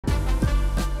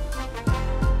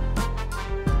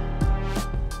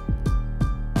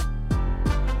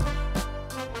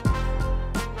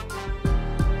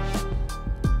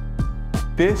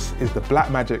This is the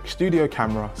Blackmagic Studio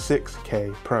Camera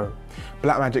 6K Pro,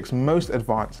 Blackmagic's most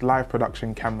advanced live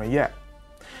production camera yet.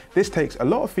 This takes a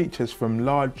lot of features from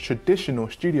large traditional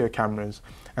studio cameras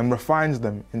and refines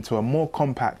them into a more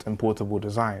compact and portable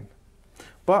design.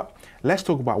 But let's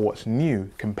talk about what's new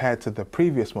compared to the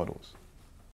previous models.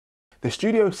 The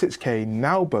Studio 6K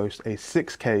now boasts a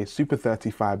 6K Super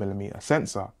 35mm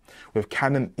sensor with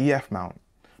Canon EF mount,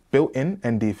 built-in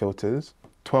ND filters,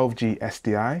 12G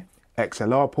SDI,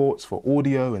 XLR ports for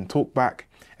audio and talkback,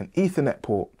 an Ethernet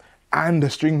port, and a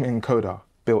streaming encoder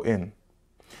built in.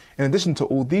 In addition to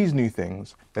all these new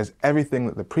things, there's everything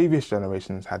that the previous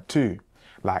generations had too,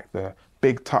 like the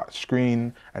big touch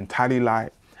screen and tally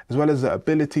light, as well as the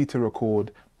ability to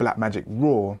record Blackmagic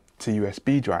RAW to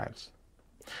USB drives.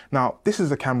 Now, this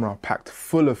is a camera packed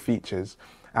full of features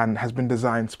and has been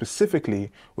designed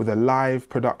specifically with a live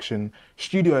production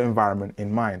studio environment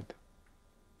in mind.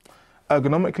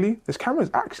 Ergonomically, this camera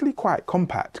is actually quite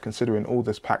compact considering all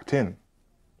this packed in.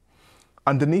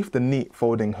 Underneath the neat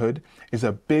folding hood is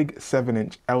a big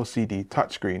 7-inch LCD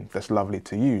touchscreen that's lovely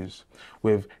to use,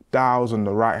 with dials on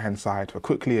the right-hand side for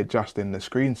quickly adjusting the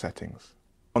screen settings.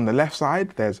 On the left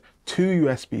side, there's two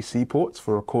USB-C ports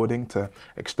for recording to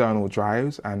external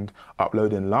drives and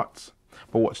uploading LUTs.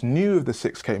 But what's new with the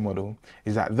 6K model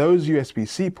is that those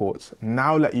USB-C ports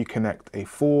now let you connect a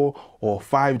 4 or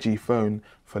 5G phone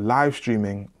for live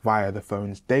streaming via the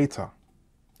phone's data.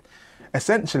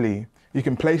 Essentially, you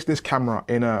can place this camera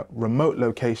in a remote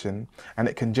location and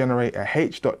it can generate a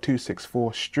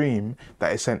H.264 stream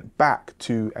that is sent back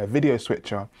to a video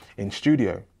switcher in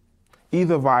studio,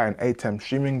 either via an ATEM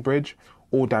streaming bridge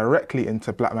or directly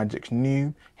into Blackmagic's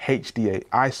new HD8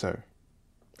 ISO.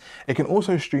 It can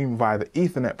also stream via the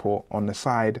Ethernet port on the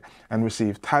side and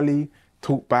receive tally,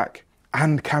 talkback,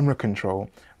 and camera control,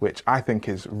 which I think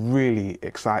is really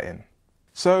exciting.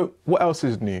 So what else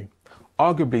is new?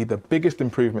 Arguably the biggest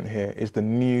improvement here is the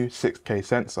new 6K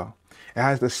sensor. It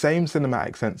has the same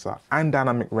cinematic sensor and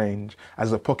dynamic range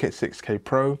as the Pocket 6K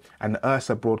Pro and the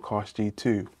Ursa Broadcast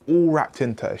G2, all wrapped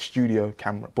into a studio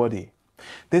camera body.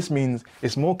 This means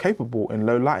it's more capable in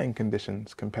low lighting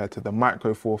conditions compared to the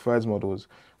Micro Four Thirds models,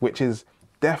 which is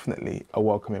definitely a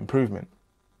welcome improvement.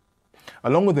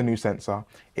 Along with the new sensor,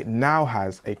 it now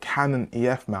has a Canon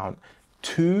EF mount,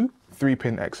 two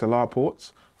 3-pin XLR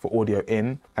ports for audio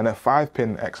in, and a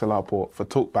 5-pin XLR port for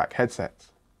talkback headsets.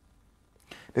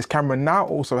 This camera now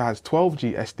also has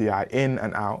 12G SDI in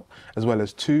and out, as well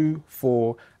as 2,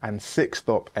 4, and 6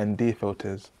 stop ND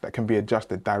filters that can be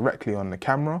adjusted directly on the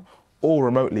camera or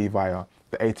remotely via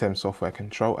the ATEM software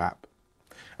control app.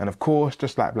 And of course,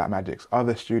 just like Blackmagic's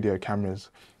other studio cameras,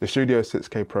 the Studio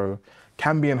 6K Pro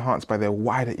can be enhanced by their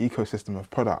wider ecosystem of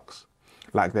products,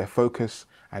 like their focus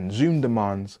and zoom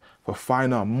demands for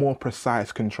finer, more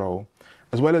precise control,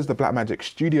 as well as the Blackmagic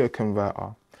Studio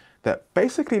Converter that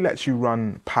basically lets you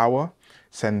run power,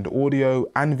 send audio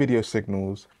and video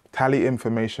signals, tally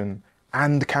information,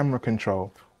 and camera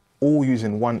control, all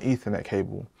using one Ethernet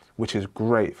cable, which is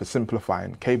great for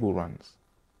simplifying cable runs.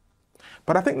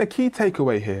 But I think the key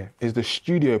takeaway here is the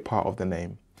studio part of the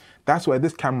name. That's where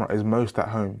this camera is most at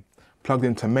home, plugged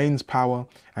into mains power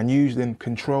and used in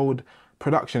controlled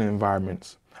production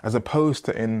environments, as opposed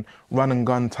to in run and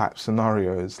gun type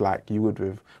scenarios like you would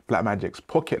with Blackmagic's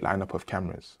Pocket lineup of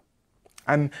cameras.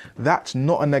 And that's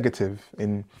not a negative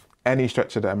in any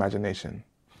stretch of the imagination.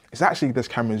 It's actually this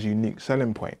camera's unique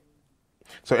selling point.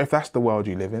 So if that's the world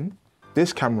you live in,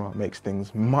 this camera makes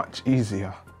things much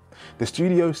easier. The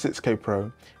Studio 6K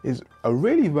Pro is a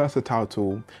really versatile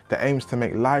tool that aims to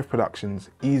make live productions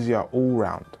easier all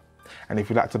round. And if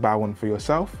you'd like to buy one for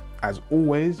yourself, as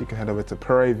always, you can head over to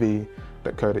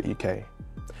proav.co.uk.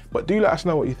 But do let us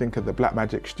know what you think of the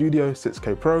Blackmagic Studio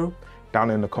 6K Pro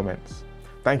down in the comments.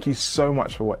 Thank you so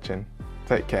much for watching.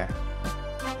 Take care.